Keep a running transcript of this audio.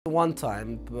One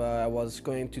time I was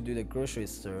going to do the grocery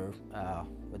store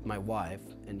with my wife,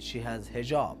 and she has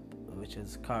hijab, which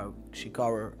is she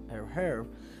cover her hair,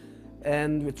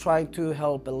 and we're trying to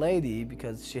help a lady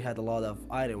because she had a lot of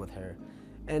item with her,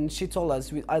 and she told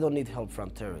us, I don't need help from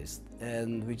terrorists,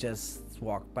 and we just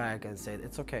walked back and said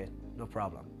it's okay, no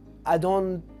problem. I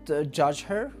don't judge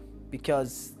her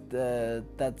because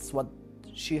that's what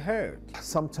she heard.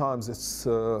 Sometimes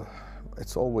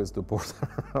it's always the border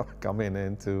coming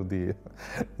into the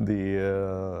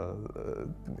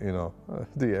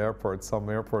airport. Some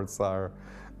airports are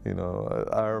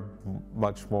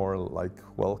much more like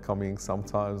welcoming.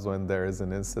 Sometimes when there is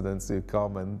an incident, you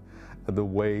come, and the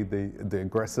way the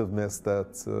aggressiveness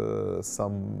that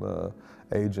some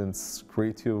agents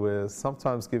greet you with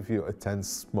sometimes give you a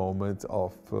tense moment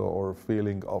of or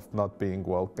feeling of not being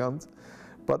welcomed.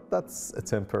 But that's a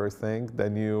temporary thing,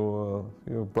 then you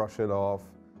brush it off.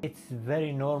 It's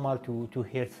very normal to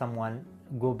hear someone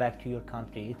go back to your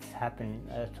country. It's happened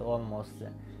to almost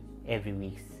every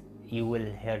week. You will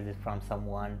hear it from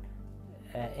someone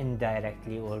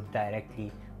indirectly or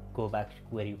directly, go back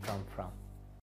where you come from.